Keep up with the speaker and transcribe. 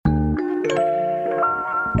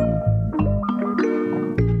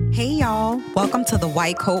Hey, y'all. Welcome to the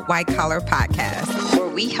White Coat, White Collar podcast, where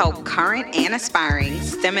we help current and aspiring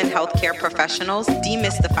STEM and healthcare professionals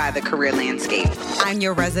demystify the career landscape. I'm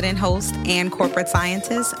your resident host and corporate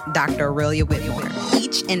scientist, Dr. Aurelia Whitmore.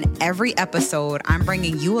 Each and every episode, I'm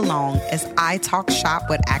bringing you along as I talk shop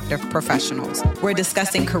with active professionals. We're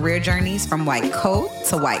discussing career journeys from white coat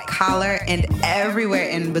to white collar and everywhere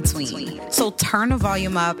in between. So turn the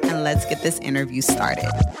volume up and let's get this interview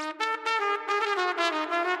started.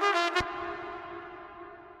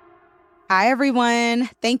 Hi, everyone.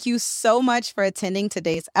 Thank you so much for attending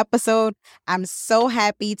today's episode. I'm so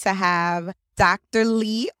happy to have Dr.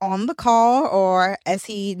 Lee on the call, or as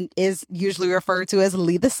he is usually referred to as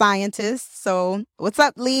Lee the Scientist. So what's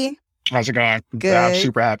up, Lee? How's it going? Good. I'm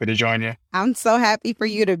super happy to join you. I'm so happy for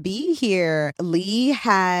you to be here. Lee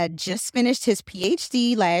had just finished his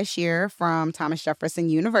PhD last year from Thomas Jefferson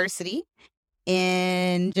University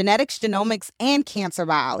in genetics, genomics, and cancer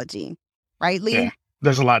biology. Right, Lee? Yeah.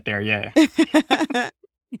 There's a lot there, yeah.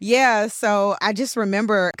 Yeah, so I just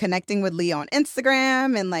remember connecting with Lee on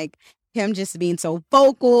Instagram and like him just being so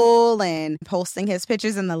vocal and posting his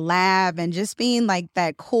pictures in the lab and just being like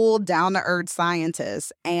that cool, down-to-earth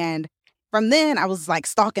scientist. And from then I was like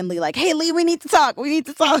stalking Lee, like, hey, Lee, we need to talk.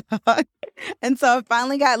 And so I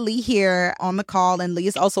finally got Lee here on the call, and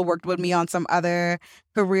Lee's also worked with me on some other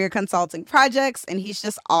career consulting projects, and he's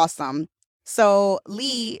just awesome. So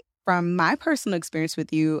Lee, from my personal experience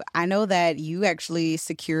with you, I know that you actually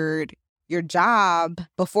secured your job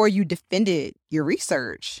before you defended your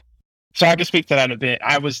research. So I can speak to that a bit.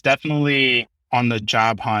 I was definitely on the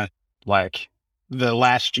job hunt like the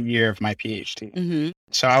last year of my PhD. Mm-hmm.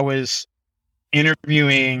 So I was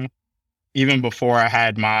interviewing even before I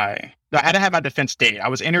didn't have my defense date. I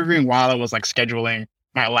was interviewing while I was like scheduling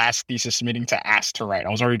my last thesis meeting to ask to write. I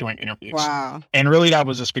was already doing interviews. Wow. And really that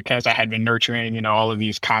was just because I had been nurturing, all of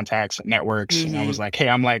these contacts and networks. Mm-hmm. And I was like, hey,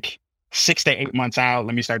 I'm like 6 to 8 months out.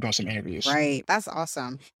 Let me start doing some interviews. Right. That's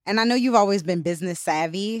awesome. And I know you've always been business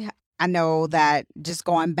savvy. I know that just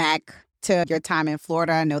going back to your time in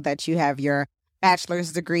Florida, I know that you have your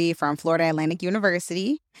bachelor's degree from Florida Atlantic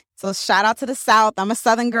University. So shout out to the South. I'm a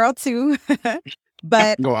Southern girl too.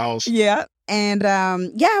 But Go Owls. yeah. And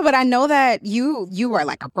but I know that you were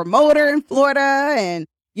like a promoter in Florida, and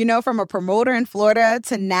from a promoter in Florida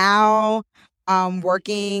to now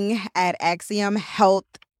working at Axiom Health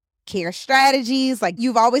Care Strategies. Like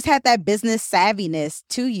you've always had that business savviness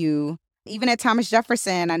to you. Even at Thomas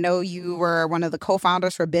Jefferson, I know you were one of the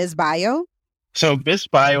co-founders for BizBio. So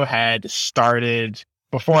BizBio had started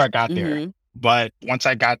before I got there, Mm-hmm. but once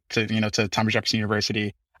I got to to Thomas Jefferson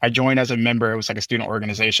University, I joined as a member. It was like a student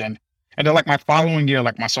organization. And then like my following year,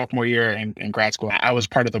 like my sophomore year in grad school, I was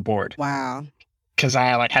part of the board. Wow. Because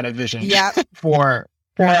I like had a vision Yep. for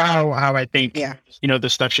how I think, Yeah.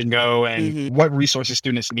 this stuff should go and Mhm. what resources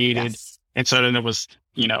students needed. Yes. And so then it was,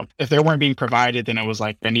 if they weren't being provided, then it was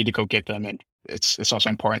like, I need to go get them. And it's also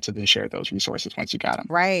important to then share those resources once you got them.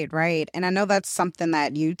 Right. And I know that's something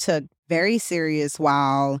that you took very serious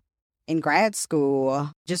while in grad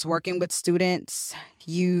school, just working with students.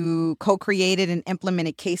 You co-created and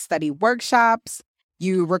implemented case study workshops.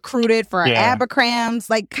 You recruited for Abercrams.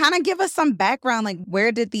 Like, kind of give us some background. Like,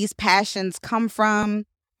 where did these passions come from?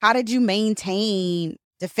 How did you maintain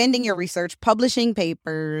defending your research, publishing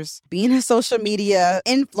papers, being a social media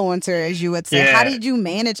influencer, as you would say? Yeah. How did you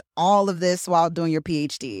manage all of this while doing your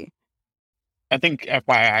PhD? I think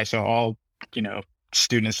FYI, so all,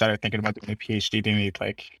 students that are thinking about doing a PhD, they need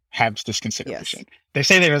like have this consideration. Yes. They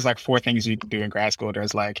say there's like 4 things you can do in grad school.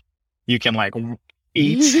 There's like, you can like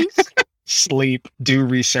eat, sleep, do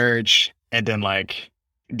research, and then like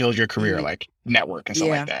build your career, like network and stuff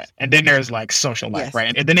like that. And then there's like social life, Yes.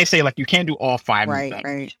 right? And then they say like, you can't do all 5 of them.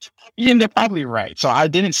 Right. Yeah, they're probably right. So I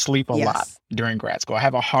didn't sleep a Yes. lot during grad school. I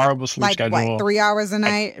have a horrible sleep Like schedule. what, 3 hours a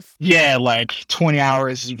night? Yeah, like 20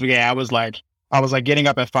 hours. Yeah, I was like getting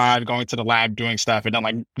up at 5, going to the lab, doing stuff, and then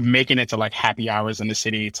like making it to like happy hours in the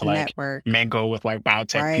city to like Network. mingle with like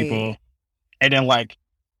biotech Right. people. And then like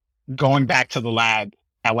going back to the lab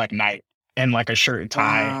at like night in like a shirt and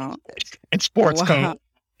tie Wow. and sports Wow. coat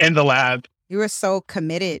in the lab. You were so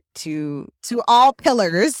committed to all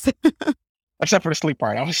pillars. Except for the sleep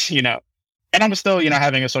part. I was, and I'm still,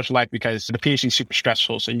 having a social life because the PhD is super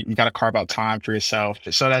stressful. So you got to carve out time for yourself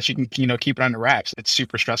so that you can, keep it under wraps. It's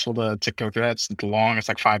super stressful to go through that. It's long. It's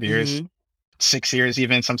like 5 years, 6 years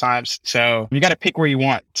even sometimes. So you got to pick where you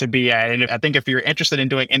want to be at. And I think if you're interested in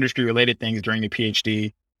doing industry related things during your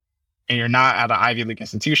PhD and you're not at an Ivy League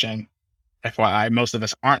institution, FYI, most of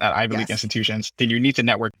us aren't at Ivy League Yes. institutions, then you need to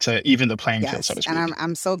network to even the playing field, so to Yes. speak. And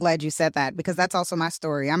I'm so glad you said that, because that's also my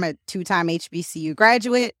story. I'm a 2-time HBCU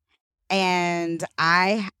graduate, and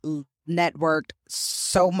I networked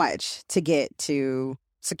so much to get to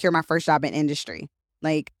secure my first job in industry.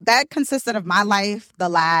 Like, that consisted of my life. The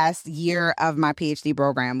last year of my PhD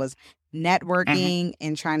program was networking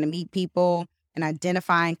and trying to meet people and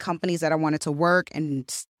identifying companies that I wanted to work,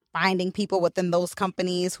 and finding people within those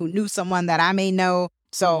companies who knew someone that I may know.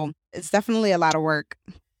 So it's definitely a lot of work.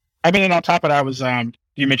 I mean, and on top of that, I was,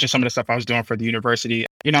 you mentioned some of the stuff I was doing for the university.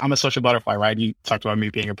 You know, I'm a social butterfly, right? You talked about me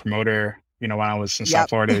being a promoter, you know, when I was in South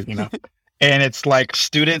Florida, you know, and it's like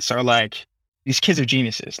students are like, these kids are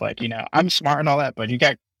geniuses. Like, you know, I'm smart and all that, but you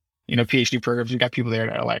got, you know, PhD programs, you got people there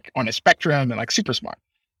that are like on a spectrum and like super smart,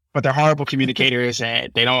 but they're horrible communicators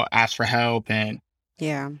and they don't ask for help, and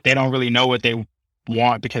they don't really know what they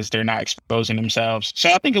want because they're not exposing themselves.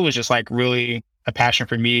 So I think it was just like really a passion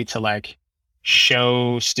for me to like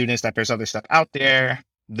show students that there's other stuff out there.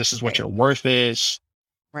 This is what your worth is.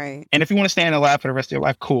 Right. And if you want to stay in the lab for the rest of your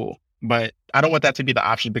life, cool. But I don't want that to be the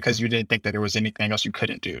option because you didn't think that there was anything else you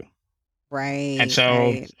couldn't do. Right. And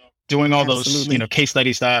so doing all those, Absolutely. you know, case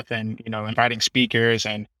study stuff and, you know, inviting speakers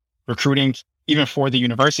and recruiting, even for the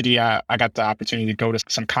university, I got the opportunity to go to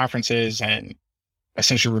some conferences and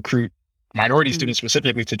essentially recruit minority students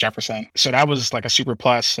specifically to Jefferson. So that was like a super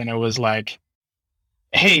plus. And it was like,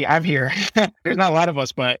 hey, I'm here. There's not a lot of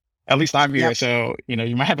us, but at least I'm here. So, you know,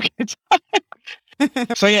 you might have a good time.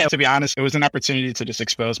 So yeah, to be honest, it was an opportunity to just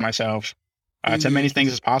expose myself to many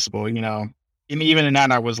things as possible, you know. And even in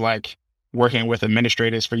that, I was like working with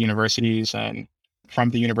administrators for universities and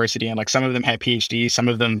from the university. And like some of them had PhDs, some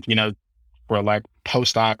of them, you know, were like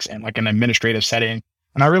postdocs and like an administrative setting.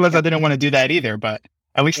 And I realized I didn't want to do that either, but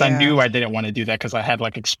at least I knew I didn't want to do that because I had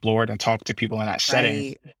like explored and talked to people in that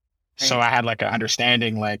setting. So I had like an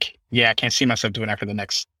understanding, like, yeah, I can't see myself doing that for the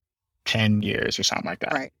next 10 years or something like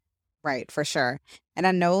that. Right, for sure. And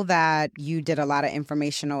I know that you did a lot of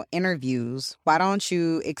informational interviews. Why don't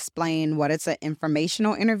you explain what it's an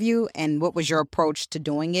informational interview and what was your approach to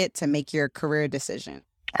doing it to make your career decision?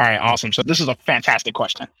 All right, awesome. So this is a fantastic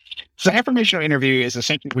question. So an informational interview is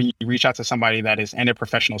essentially when you reach out to somebody that is in a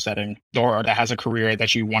professional setting or that has a career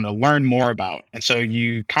that you want to learn more about. And so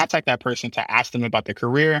you contact that person to ask them about their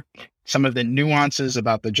career, some of the nuances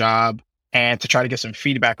about the job, and to try to get some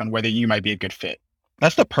feedback on whether you might be a good fit.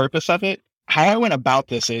 That's the purpose of it. How I went about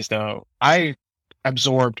this is, though, I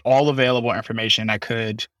absorbed all available information I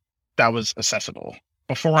could that was accessible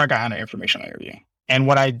before I got on an informational interview. And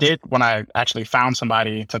what I did when I actually found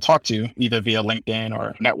somebody to talk to, either via LinkedIn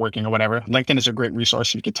or networking or whatever, LinkedIn is a great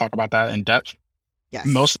resource. You could talk about that in depth. Yes.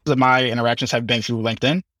 Most of my interactions have been through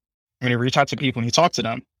LinkedIn. When you reach out to people and you talk to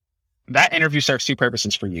them, that interview serves two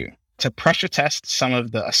purposes for you: to pressure test some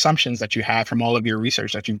of the assumptions that you have from all of your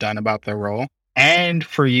research that you've done about their role, and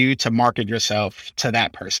for you to market yourself to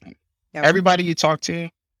that person. Everybody you talk to,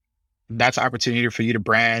 that's an opportunity for you to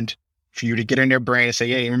brand, for you to get in their brain and say,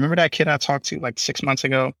 hey, remember that kid I talked to like 6 months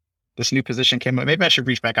ago? This new position came up. Maybe I should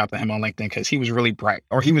reach back out to him on LinkedIn because he was really bright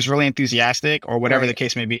or he was really enthusiastic or whatever the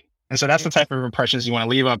case may be. And so that's the type of impressions you want to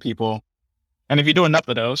leave on people. And if you do enough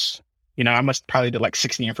of those, you know, I must probably did like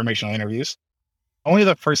 60 informational interviews. Only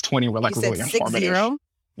the first 20 were like really informative. 60?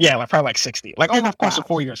 Yeah, like probably like 60. Like over the course of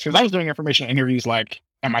 4 years. Because I was doing informational interviews like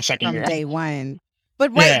in my second year. From day one.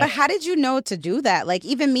 But wait, but how did you know to do that? Like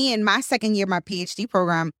even me in my second year, my PhD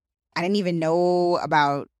program, I didn't even know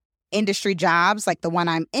about industry jobs like the one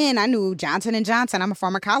I'm in. I knew Johnson & Johnson. I'm a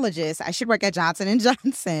pharmacologist. I should work at Johnson &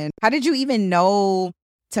 Johnson. How did you even know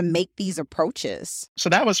to make these approaches? So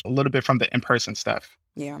that was a little bit from the in-person stuff.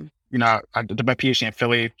 Yeah. You know, I did my PhD in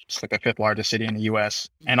Philly. It's like the 5th largest city in the U.S.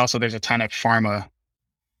 And also there's a ton of pharma,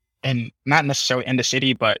 and not necessarily in the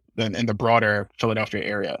city, but in the broader Philadelphia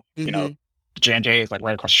area. You know, J&J is like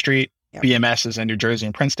right across the street. BMS is in New Jersey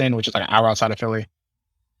and Princeton, which is like an hour outside of Philly.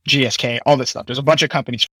 GSK, all this stuff. There's a bunch of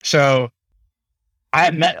companies. So I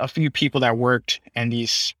had met a few people that worked in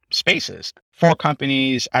these spaces. 4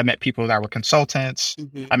 companies. I met people that were consultants.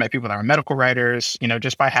 I met people that were medical writers, you know,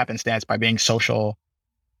 just by happenstance, by being social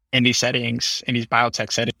in these settings, in these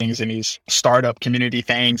biotech settings, in these startup community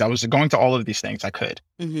things. I was going to all of these things I could.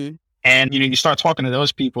 And, you know, you start talking to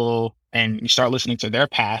those people and you start listening to their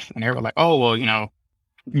path, and they were like, oh, well, you know,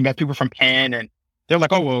 you met people from Penn, and they're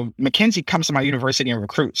like, oh, well, McKinsey comes to my university and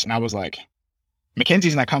recruits. And I was like,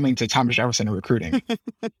 McKinsey's not coming to Thomas Jefferson and recruiting.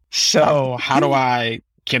 So how do I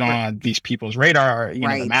get on these people's radar, you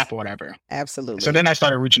know, the map or whatever? Absolutely. So then I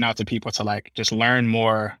started reaching out to people to like just learn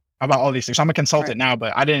more about all these things. So I'm a consultant now,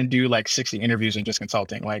 but I didn't do like 60 interviews and just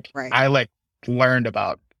consulting. Like I like learned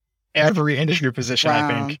about every industry position, I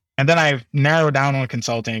Wow. think. And then I've narrowed down on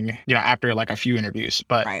consulting, after like a few interviews.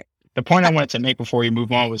 But Right. the point I wanted to make before we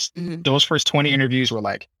move on was Mhm. those first 20 interviews were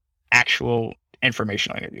like actual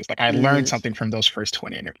informational interviews. Like I learned something from those first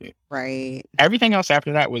 20 interviews. Right. Everything else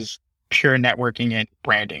after that was pure networking and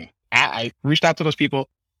branding. I reached out to those people.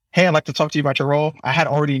 Hey, I'd like to talk to you about your role. I had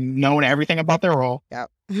already known everything about their role.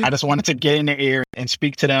 Yep. I just wanted to get in their ear and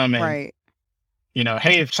speak to them and, Right.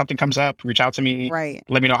 hey, if something comes up, reach out to me. Right.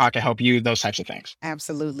 Let me know how I can help you, those types of things.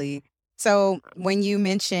 Absolutely. So when you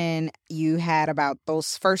mentioned you had about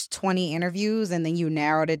those first 20 interviews and then you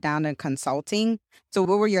narrowed it down to consulting. So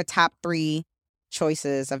what were your top 3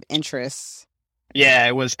 choices of interest? Yeah,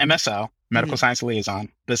 it was MSL, Medical Science Liaison,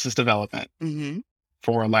 business development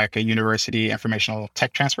for like a university informational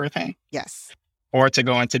tech transfer thing, Yes. or to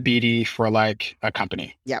go into BD for like a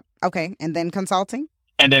company, Yep. Okay. And then consulting?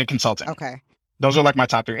 and then consulting. Okay. Those are like my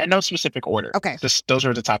top 3 in no specific order. Okay. Those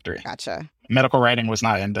are the top 3. Gotcha. Medical writing was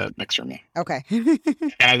not in the mix for me. Okay. And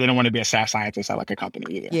I didn't want to be a staff scientist at like a company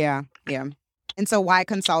either. Yeah. Yeah. And so why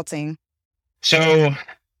consulting? So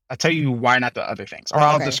I'll tell you why not the other things, or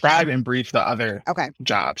I'll Okay. describe in brief the other Okay.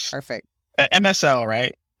 jobs. Perfect. At MSL,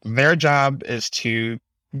 right? Their job is to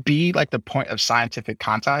be like the point of scientific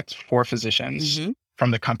contact for physicians from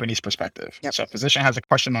the company's perspective. Yep. So a physician has a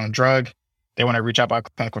question on a drug, they want to reach out about a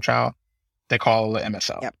clinical trial, they call the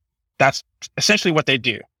MSL. Yep. That's essentially what they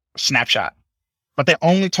do, snapshot. But they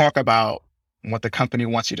only talk about what the company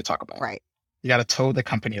wants you to talk about. Right. You got to toe the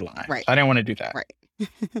company line. Right. So I didn't want to do that. Right.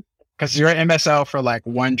 Because you're at MSL for like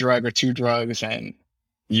 1 drug or 2 drugs, and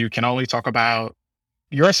you can only talk about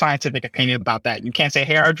your scientific opinion about that. You can't say,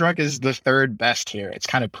 hey, our drug is the 3rd best here. It's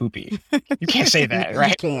kind of poopy. You can't say that,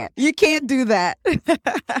 right? You can't do that.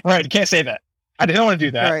 Right. You can't say that. I didn't want to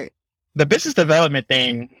do that. Right. The business development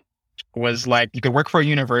thing was like you could work for a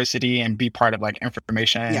university and be part of like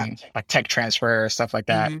information, like tech transfer, stuff like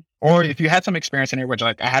that. Or if you had some experience in it, which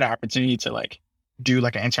like I had an opportunity to like do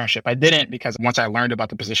like an internship. I didn't, because once I learned about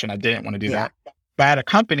the position, I didn't want to do that. But at a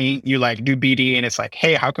company, you like do BD and it's like,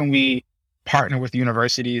 hey, how can we partner with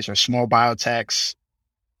universities or small biotechs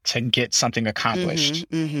to get something accomplished,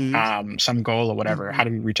 some goal or whatever? How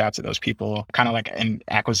do we reach out to those people? Kind of like an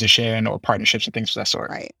acquisition or partnerships and things of that sort.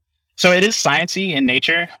 Right. So it is sciencey in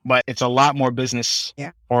nature, but it's a lot more business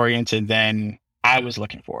oriented than I was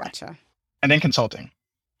looking for. Gotcha. And then consulting.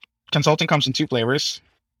 Consulting comes in 2 flavors.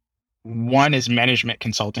 One is management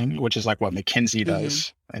consulting, which is like what McKinsey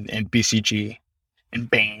does and BCG and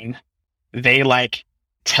Bain. They like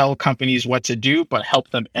tell companies what to do, but help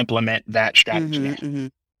them implement that strategy.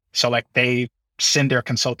 So like they send their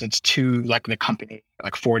consultants to like the company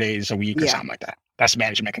like 4 days a week or something like that. That's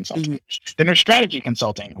management consulting. Then there's strategy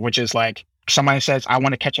consulting, which is like somebody says, I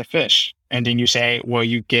want to catch a fish. And then you say, well,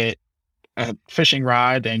 you get a fishing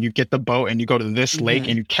rod and you get the boat and you go to this lake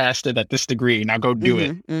and you cast it at this degree. Now go do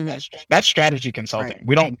it. That's strategy consulting. Right.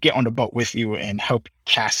 We don't get on the boat with you and help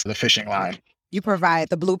cast the fishing line. You provide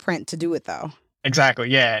the blueprint to do it though.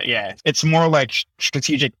 Exactly. Yeah. It's more like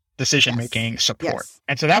strategic decision-making support. Yes.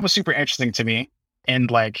 And so that was super interesting to me.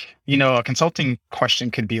 And like, a consulting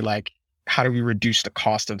question could be like, how do we reduce the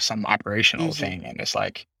cost of some operational thing? And it's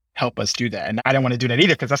like, help us do that. And I didn't want to do that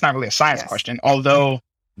either, because that's not really a science question, although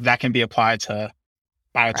that can be applied to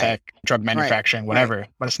biotech, drug manufacturing, whatever,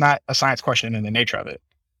 but it's not a science question in the nature of it.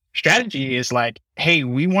 Strategy is like, hey,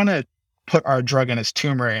 we want to put our drug in this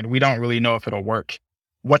tumor and we don't really know if it'll work.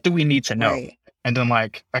 What do we need to know? Right. And then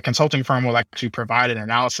like a consulting firm will actually provide an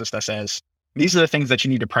analysis that says, these are the things that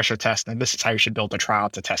you need to pressure test, and this is how you should build a trial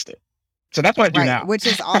to test it. So that's what I do now. Which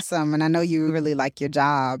is awesome. And I know you really like your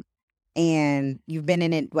job. And you've been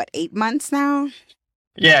in it, 8 months now?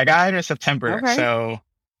 Yeah, I got hired in September. Okay. So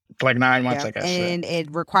like 9 months, I guess. And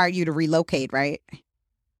it required you to relocate, right?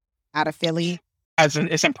 Out of Philly? It's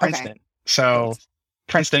in Princeton. So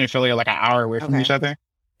Princeton and Philly are like an hour away from each other.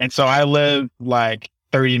 And so I live like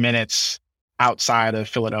 30 minutes outside of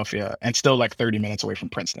Philadelphia and still like 30 minutes away from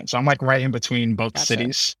Princeton. So I'm like right in between both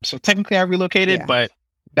cities. So technically I relocated, but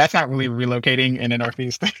that's not really relocating in the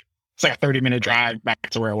Northeast. It's like a 30-minute drive back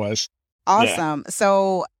to where I was. Awesome. Yeah.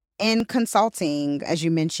 So in consulting, as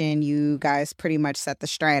you mentioned, you guys pretty much set the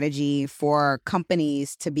strategy for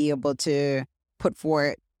companies to be able to put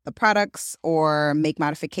forward the products or make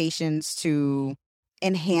modifications to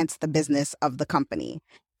enhance the business of the company.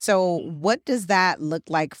 So what does that look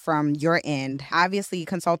like from your end? Obviously,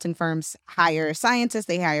 consulting firms hire scientists,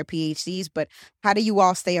 they hire PhDs, but how do you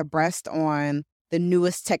all stay abreast on the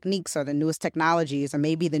newest techniques or the newest technologies or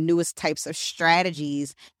maybe the newest types of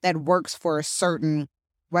strategies that works for a certain,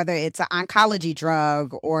 whether it's an oncology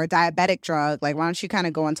drug or a diabetic drug? Like, why don't you kind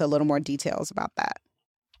of go into a little more details about that?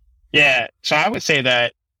 Yeah. So I would say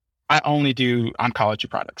that I only do oncology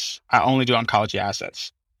products. I only do oncology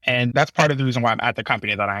assets. And that's part of the reason why I'm at the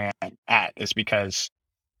company that I am at, is because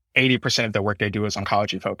 80% of the work they do is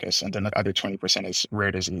oncology focused. And then the other 20% is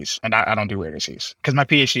rare disease. And I don't do rare disease because my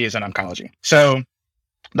PhD is in oncology. So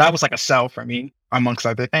that was like a sell for me, amongst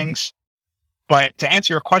other things. But to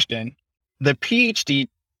answer your question, the PhD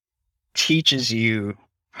teaches you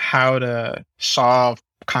how to solve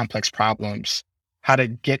complex problems, how to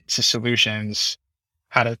get to solutions,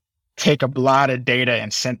 how to take a lot of data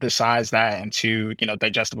and synthesize that into,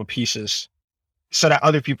 digestible pieces so that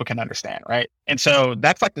other people can understand, right? And so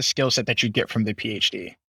that's like the skill set that you get from the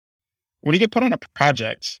PhD. When you get put on a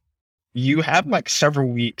project, you have like several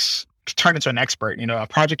weeks to turn into an expert. A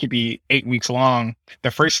project could be 8 weeks long.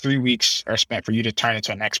 The first 3 weeks are spent for you to turn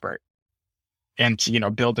into an expert and to,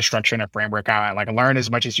 build the structure and a framework out and like learn as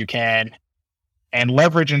much as you can and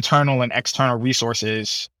leverage internal and external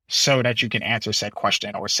resources so that you can answer said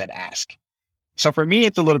question or said ask. So for me,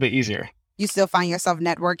 it's a little bit easier. You still find yourself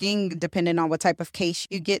networking depending on what type of case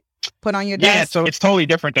you get put on your Yeah, desk? so it's totally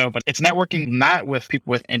different though, but it's networking not with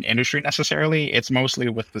people within industry necessarily. It's mostly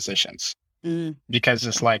with physicians. Because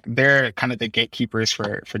it's like they're kind of the gatekeepers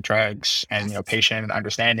for drugs and Yes. Patient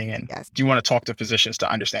understanding, and Yes. you want to talk to physicians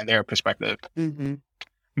to understand their perspective. Mm-hmm.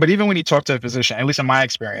 But even when you talk to a physician, at least in my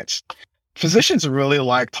experience, physicians really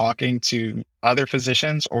like talking to other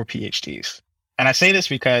physicians or PhDs. And I say this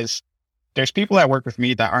because there's people that work with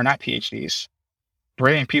me that are not PhDs,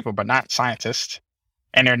 brilliant people, but not scientists,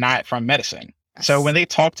 and they're not from medicine. Yes. So when they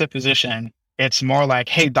talk to a physician, it's more like,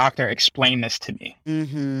 hey, doctor, explain this to me.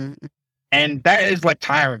 Mm-hmm. And that is like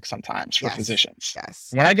tiring sometimes for Yes. physicians.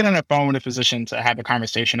 Yes. When I get on the phone with a physician to have a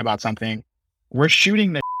conversation about something, we're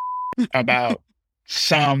shooting the about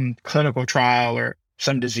some clinical trial or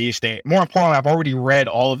some disease state. More importantly, I've already read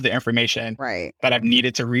all of the information Right. that I've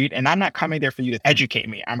needed to read. And I'm not coming there for you to educate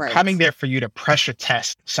me. I'm Right. coming there for you to pressure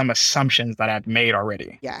test some assumptions that I've made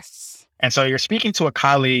already. Yes. And so you're speaking to a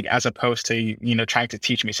colleague as opposed to, trying to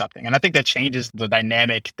teach me something. And I think that changes the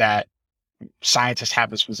dynamic that scientists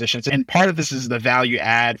have as physicians. And part of this is the value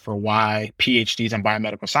add for why PhDs in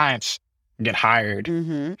biomedical science get hired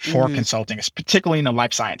for consulting, particularly in the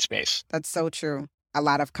life science space. That's so true. A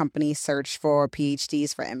lot of companies search for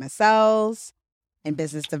PhDs for MSLs and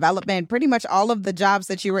business development, pretty much all of the jobs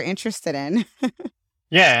that you were interested in.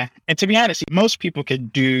 Yeah. And to be honest, most people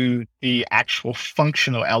could do the actual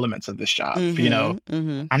functional elements of this job.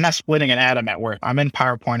 I'm not splitting an atom at work. I'm in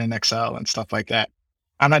PowerPoint and Excel and stuff like that.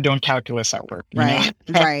 I'm not doing calculus at work. Right.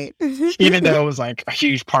 Right. Even though it was like a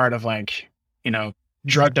huge part of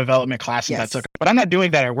drug development classes I took. But I'm not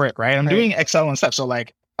doing that at work, right? I'm doing Excel and stuff. So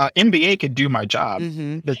like MBA could do my job.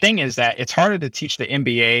 The thing is that it's harder to teach the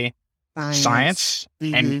MBA science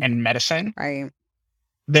and medicine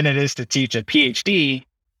than it is to teach a PhD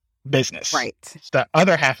business. Right. The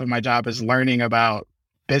other half of my job is learning about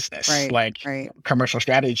business, commercial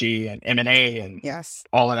strategy and M&A and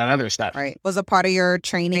all of that other stuff. Right. Was a part of your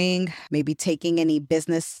training maybe taking any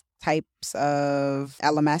business types of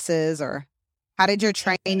LMSs, or how did your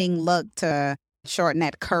training look to shorten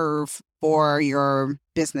that curve for your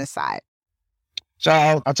business side? So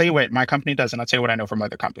I'll tell you what my company does, and I'll tell you what I know from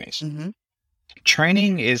other companies.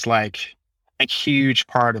 Training is like a huge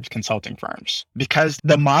part of consulting firms because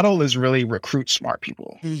the model is really recruit smart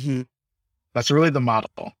people. That's really the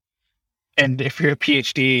model. And if you're a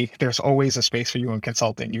PhD, there's always a space for you in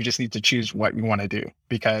consulting. You just need to choose what you want to do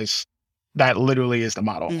because that literally is the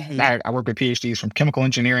model. I work with PhDs from chemical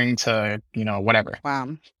engineering to, whatever. Wow.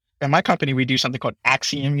 In my company, we do something called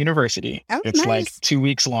Axiom University. Oh, it's nice. like 2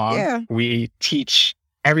 weeks long. Yeah. We teach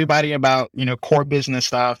everybody about, core business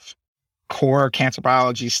stuff, core cancer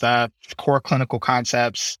biology stuff, core clinical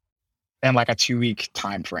concepts, and like a 2-week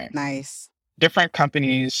time frame. Nice. Different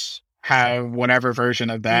companies have whatever version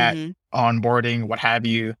of that, onboarding, what have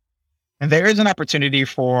you. And there is an opportunity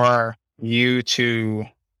for you to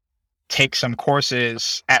take some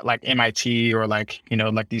courses at like MIT or like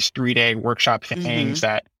these 3-day workshop things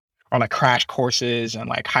that are like crash courses and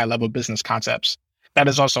like high level business concepts. That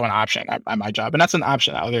is also an option at my job. And that's an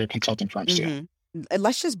option at other consulting firms too.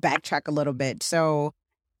 Let's just backtrack a little bit. So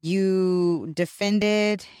you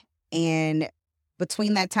defended, and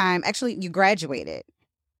between that time, actually you graduated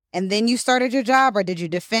and then you started your job, or did you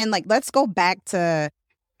defend? Like, let's go back to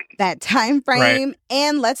that time frame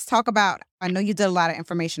and let's talk about, I know you did a lot of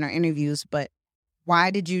information or interviews, but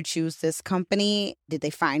why did you choose this company? Did they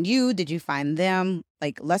find you? Did you find them?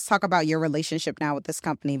 Like, let's talk about your relationship now with this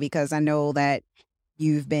company, because I know that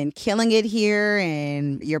you've been killing it here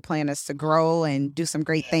and your plan is to grow and do some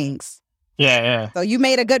great things. Yeah. So you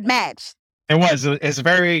made a good match. It was. It's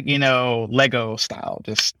very, Lego style,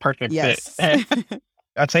 just perfect Yes. fit.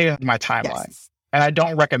 I'll tell you my timeline. Yes. And I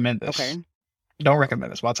don't recommend this. Okay. Don't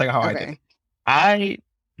recommend this, but I'll tell you how I did it. Okay. I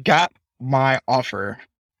got my offer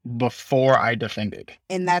before I defended.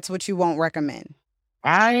 And that's what you won't recommend.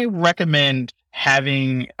 I recommend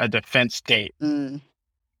having a defense date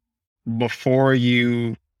before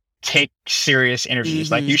you take serious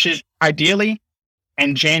interviews. Like you should, ideally,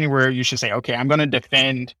 in January, you should say, okay, I'm going to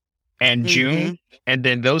defend in June. And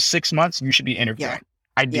then those 6 months, you should be interviewing,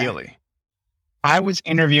 ideally. Yeah. I was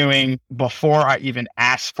interviewing before I even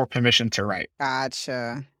asked for permission to write.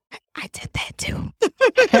 Gotcha. I did that too.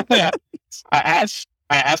 I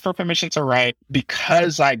asked for permission to write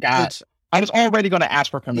because I was already going to ask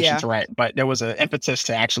for permission to write, but there was an impetus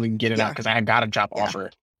to actually get it out because I had got a job offer.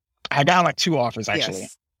 I got like 2 offers actually,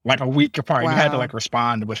 like a week apart. Wow. You had to like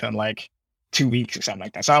respond within like 2 weeks or something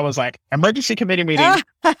like that. So I was like, emergency committee meeting.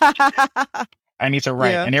 I need to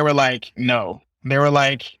write. And they were like, no. They were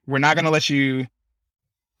like, we're not going to let you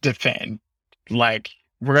defend. Like,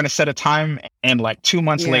 we're going to set a time and like 2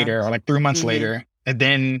 months later or like 3 months later, and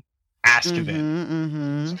then ask of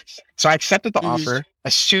it. So I accepted the offer,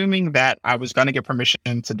 assuming that I was going to get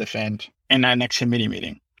permission to defend in that next committee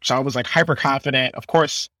meeting. So I was like hyper confident. Of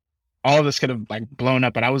course, all of this could have like blown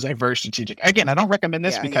up, but I was like very strategic. Again, I don't recommend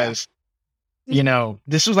this because,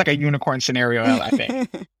 this was like a unicorn scenario, I think.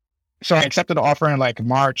 So I accepted the offer in like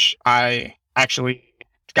March. I actually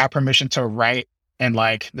got permission to write in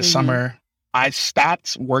like the summer. I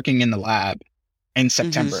stopped working in the lab in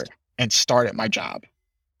September and started my job.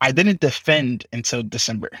 I didn't defend until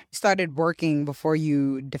December. You started working before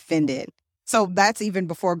you defended. So that's even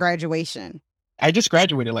before graduation. I just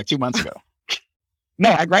graduated like 2 months ago.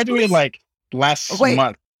 No, I graduated like last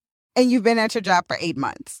month. And you've been at your job for 8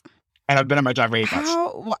 months. And I've been at my job for 8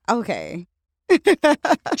 months. Okay.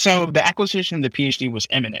 So the acquisition of the PhD was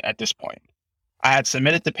imminent at this point. I had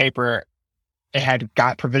submitted the paper. It had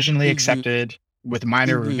got provisionally accepted with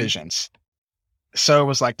minor revisions. So it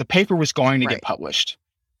was like the paper was going to get published.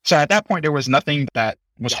 So at that point, there was nothing that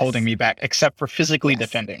was holding me back except for physically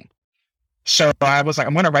defending. So I was like,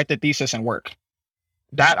 I'm going to write the thesis and work.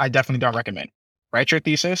 That I definitely don't recommend. Write your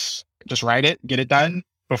thesis, just write it, get it done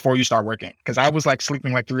before you start working. Because I was like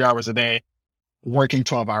sleeping like 3 hours a day, working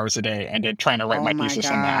 12 hours a day, and then trying to write my thesis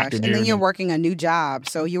in the afternoon. And then you're working a new job.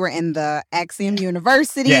 So you were in the Axiom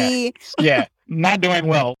University. Yeah, not doing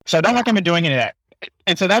well. So I don't recommend doing any of that.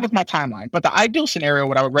 And so that was my timeline. But the ideal scenario,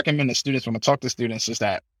 what I would recommend to students when I talk to students is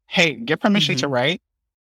that, hey, get permission to write,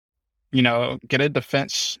 get a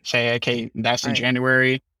defense, say, okay, that's in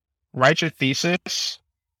January, write your thesis,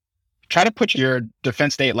 try to put your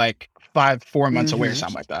defense date like 4 months away or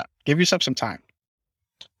something like that. Give yourself some time.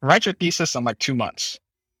 Write your thesis in like 2 months.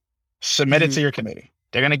 Submit it to your committee.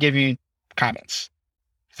 They're going to give you comments.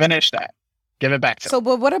 Finish that. Give it back to them.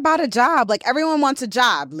 But what about a job? Like everyone wants a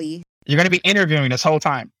job, Lee. You're going to be interviewing this whole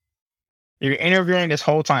time. You're interviewing this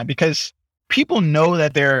whole time because people know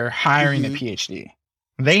that they're hiring a PhD.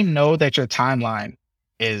 They know that your timeline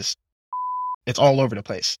it's all over the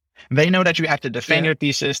place. They know that you have to defend your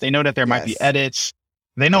thesis. They know that there might be edits.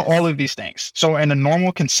 They know all of these things. So in a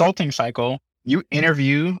normal consulting cycle, you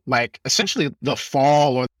interview like essentially the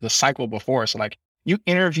fall or the cycle before. So like you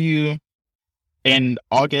interview in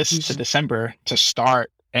August to December to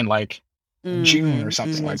start in like June or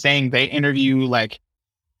something. Like saying they interview like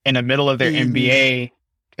in the middle of their MBA,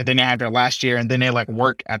 and then they have their last year, and then they like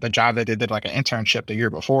work at the job that they did like an internship the year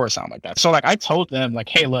before or something like that. So like I told them like,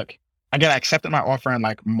 hey, look, again, I accepted my offer in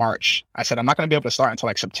like March. I said, I'm not going to be able to start until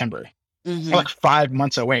like September. We're like 5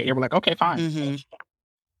 months away. They were like, okay, fine.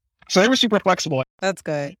 So they were super flexible. That's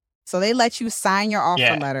good. So they let you sign your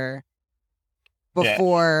offer letter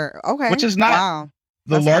before. Okay. Which is not,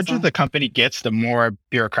 the larger the company gets, the more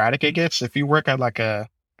bureaucratic it gets. If you work at like a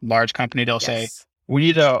large company, they'll say, we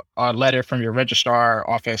need a letter from your registrar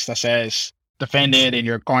office that says defended and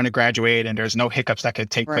you're going to graduate and there's no hiccups that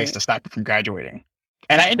could take place to stop you from graduating.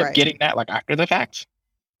 And I ended up getting that like after the fact.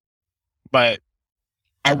 But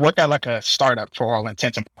I work at like a startup for all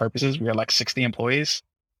intents and purposes. We are like 60 employees.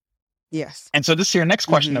 Yes. And so this is your next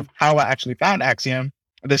question of how I actually found Axiom.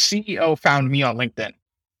 The CEO found me on LinkedIn.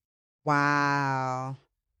 Wow.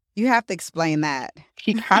 You have to explain that.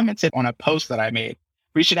 He commented on a post that I made.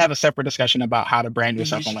 We should have a separate discussion about how to brand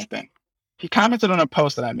yourself on LinkedIn. He commented on a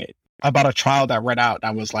post that I made about a trial that read out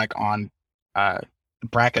that was like on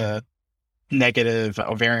BRCA negative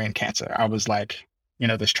ovarian cancer. I was like,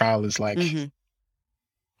 this trial is like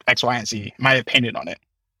X, Y, and Z, my opinion on it.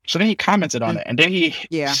 So then he commented on it, and then he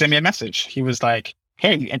sent me a message. He was like,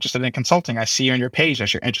 hey, you interested in consulting? I see on your page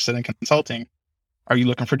that you're interested in consulting. are you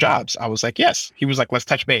looking for jobs? I was like, yes. He was like, let's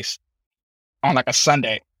touch base on like a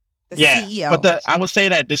Sunday. The Yeah. CEO. But I would say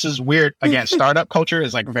that this is weird. Again, startup culture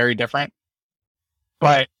is like very different.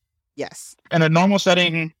 But yes, in a normal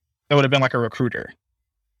setting, it would have been like a recruiter.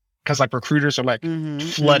 Because like recruiters are like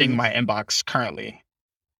flooding my inbox currently.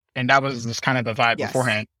 And that was just kind of the vibe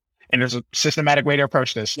beforehand. And there's a systematic way to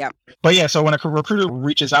approach this. Yep. But yeah, so when a recruiter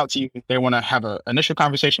reaches out to you, they want to have an initial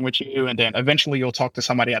conversation with you. And then eventually you'll talk to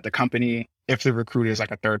somebody at the company if the recruiter is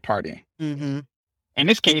like a third party. Mm-hmm. In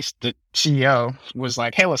this case, the CEO was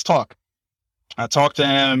like, hey, let's talk. I talked to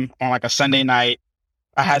him on like a Sunday night.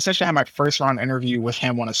 I had essentially had my first round interview with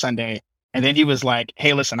him on a Sunday. And then he was like,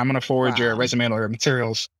 hey, listen, I'm going to forward your resume or your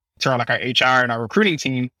materials to our HR and our recruiting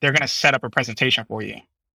team. They're going to set up a presentation for you.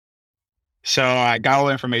 So I got all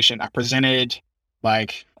the information. I presented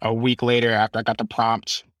like a week later after I got the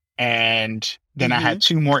prompt. And then I had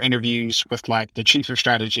 2 more interviews with like the chief of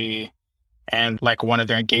strategy and like one of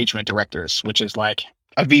their engagement directors, which is like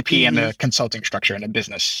a VP in the consulting structure in the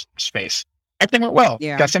business space. Everything went well.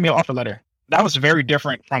 Yeah. Got sent me an offer letter. That was very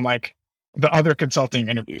different from like the other consulting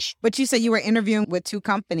interviews. But you said you were interviewing with 2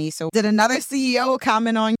 companies. So did another CEO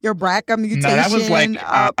comment on your BRCA mutation? No, that was like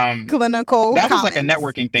clinical. That comments? was like a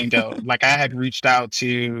networking thing though. Like I had reached out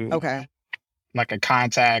to like a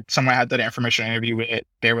contact. Someone had done an information interview with it.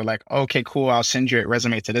 They were like, okay, cool. I'll send your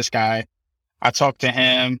resume to this guy. I talked to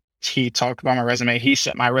him. He talked about my resume. He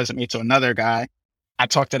sent my resume to another guy. I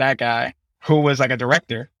talked to that guy who was like a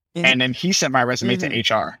director. And then he sent my resume to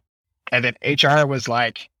HR. And then HR was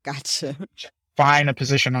like, gotcha. Find a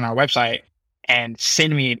position on our website and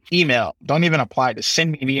send me an email. Don't even apply. Just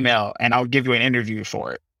send me an email and I'll give you an interview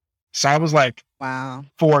for it. So I was like,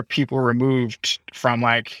 4 people removed from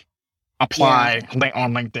like apply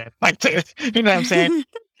on LinkedIn. Like, you know what I'm saying?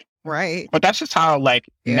 Right. But that's just how like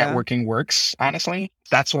networking works, honestly.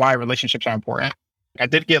 That's why relationships are important. I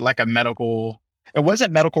did get like it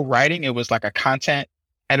wasn't medical writing. It was like a content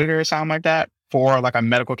editor or something like that for like a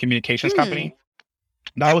medical communications company.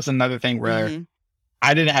 That was another thing where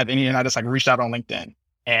I didn't have any, and I just like reached out on LinkedIn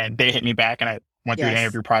and they hit me back and I went through the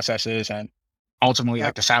interview processes and ultimately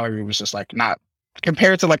like the salary was just like not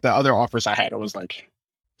compared to like the other offers I had. It was like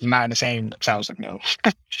not in the same. So I was like, no.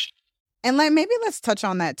 And like, maybe let's touch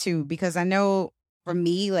on that too, because I know for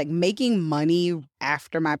me, like making money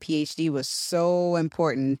after my PhD was so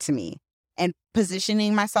important to me. And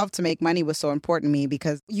positioning myself to make money was so important to me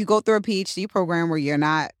because you go through a PhD program where you're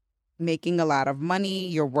not making a lot of money.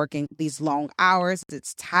 You're working these long hours.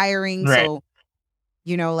 It's tiring. Right. So,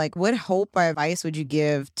 you know, like what hope or advice would you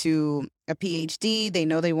give to a PhD? They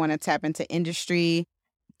know they want to tap into industry.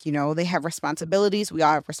 You know, they have responsibilities. We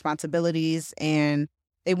all have responsibilities and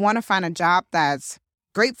they want to find a job that's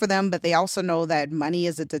great for them, but they also know that money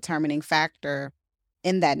is a determining factor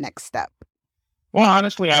in that next step. Well,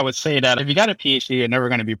 honestly, I would say that if you got a PhD, you're never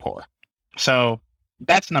going to be poor. So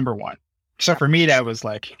that's number one. So for me, that was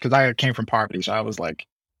like, because I came from poverty. So I was like,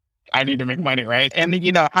 I need to make money, right? And,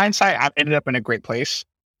 you know, hindsight, I ended up in a great place.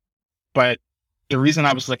 But the reason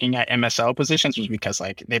I was looking at MSL positions was because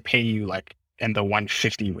like they pay you like in the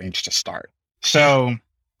 150 range to start. So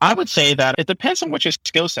I would say that it depends on what your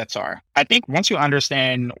skill sets are. I think once you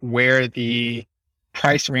understand where the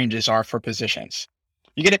price ranges are for positions,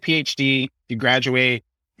 you get a PhD, you graduate,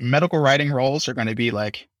 medical writing roles are going to be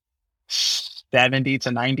like 70 to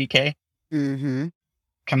 90K.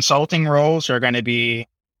 Consulting roles are going to be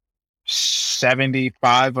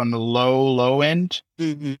 75 on the low end,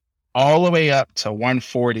 all the way up to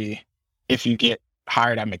 140 if you get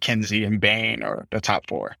hired at McKinsey and Bain or the top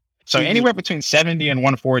 4. So anywhere between 70 and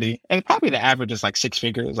 140, and probably the average is like 6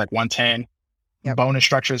 figures, like 110. Bonus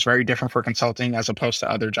structure is very different for consulting as opposed to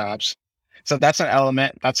other jobs. So that's an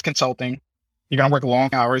element. That's consulting. You're going to work long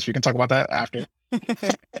hours. We can talk about that after.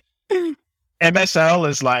 MSL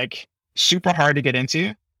is like super hard to get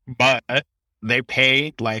into, but they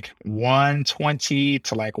pay like 120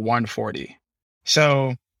 to like 140.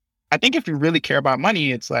 So I think if you really care about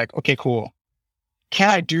money, it's like, okay, cool. Can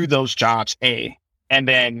I do those jobs? A. And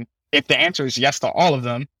then if the answer is yes to all of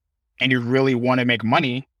them and you really want to make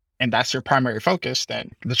money and that's your primary focus,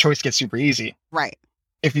 then the choice gets super easy. Right.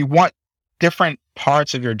 If you want different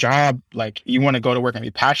parts of your job, like you want to go to work and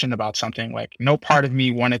be passionate about something, like no part of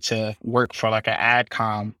me wanted to work for like an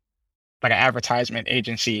AdCom, like an advertisement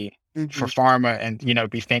agency for pharma and, you know,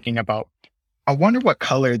 be thinking about, I wonder what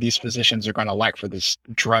color these positions are going to like for this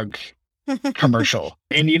drug commercial.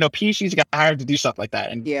 And, you know, PhDs got hired to do stuff like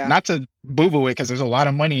that. And not to boo-boo it because there's a lot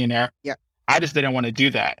of money in there. Yeah. I just didn't want to do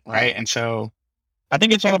that. Right. And so I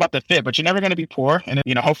think it's all about the fit, but you're never going to be poor. And,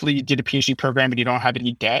 you know, hopefully you did a PhD program and you don't have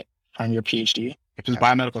any debt on your PhD. If it's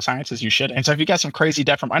biomedical sciences, you should. And so if you got some crazy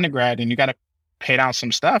debt from undergrad and you got to pay down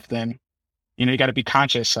some stuff, then, you got to be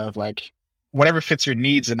conscious of like whatever fits your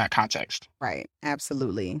needs in that context. Right.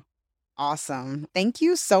 Absolutely. Awesome. Thank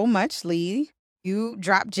you so much, Lee. You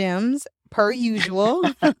drop gems per usual.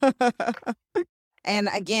 And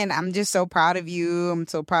again, I'm just so proud of you. I'm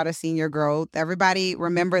so proud of seeing your growth. Everybody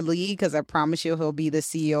remember Lee, because I promise you he'll be the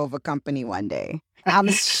CEO of a company one day. I'm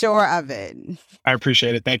sure of it. I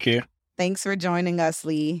appreciate it. Thank you. Thanks for joining us,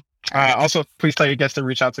 Lee. Also, please tell your guests to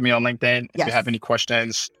reach out to me on LinkedIn. Yes. If you have any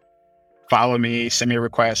questions, follow me, send me a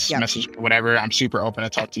request, message, whatever. I'm super open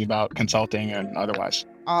to talk to you about consulting and otherwise.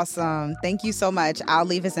 Awesome. Thank you so much. I'll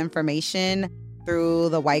leave his information through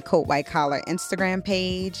the White Coat, White Collar Instagram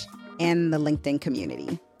page and the LinkedIn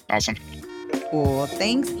community. Awesome. Cool.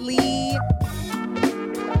 Thanks, Lee.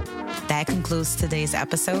 That concludes today's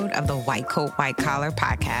episode of the White Coat, White Collar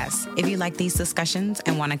podcast. If you like these discussions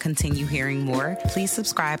and want to continue hearing more, please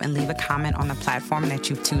subscribe and leave a comment on the platform that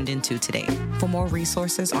you've tuned into today. For more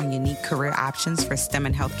resources on unique career options for STEM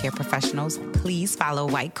and healthcare professionals, please follow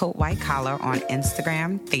White Coat, White Collar on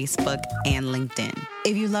Instagram, Facebook, and LinkedIn.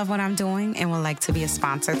 If you love what I'm doing and would like to be a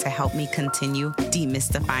sponsor to help me continue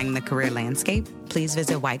demystifying the career landscape, please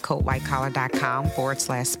visit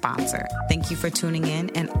whitecoatwhitecollar.com/sponsor. Thank you for tuning in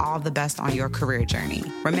and all the best on your career journey.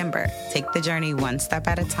 Remember, take the journey one step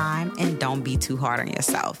at a time and don't be too hard on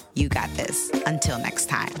yourself. You got this. Until next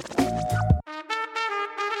time.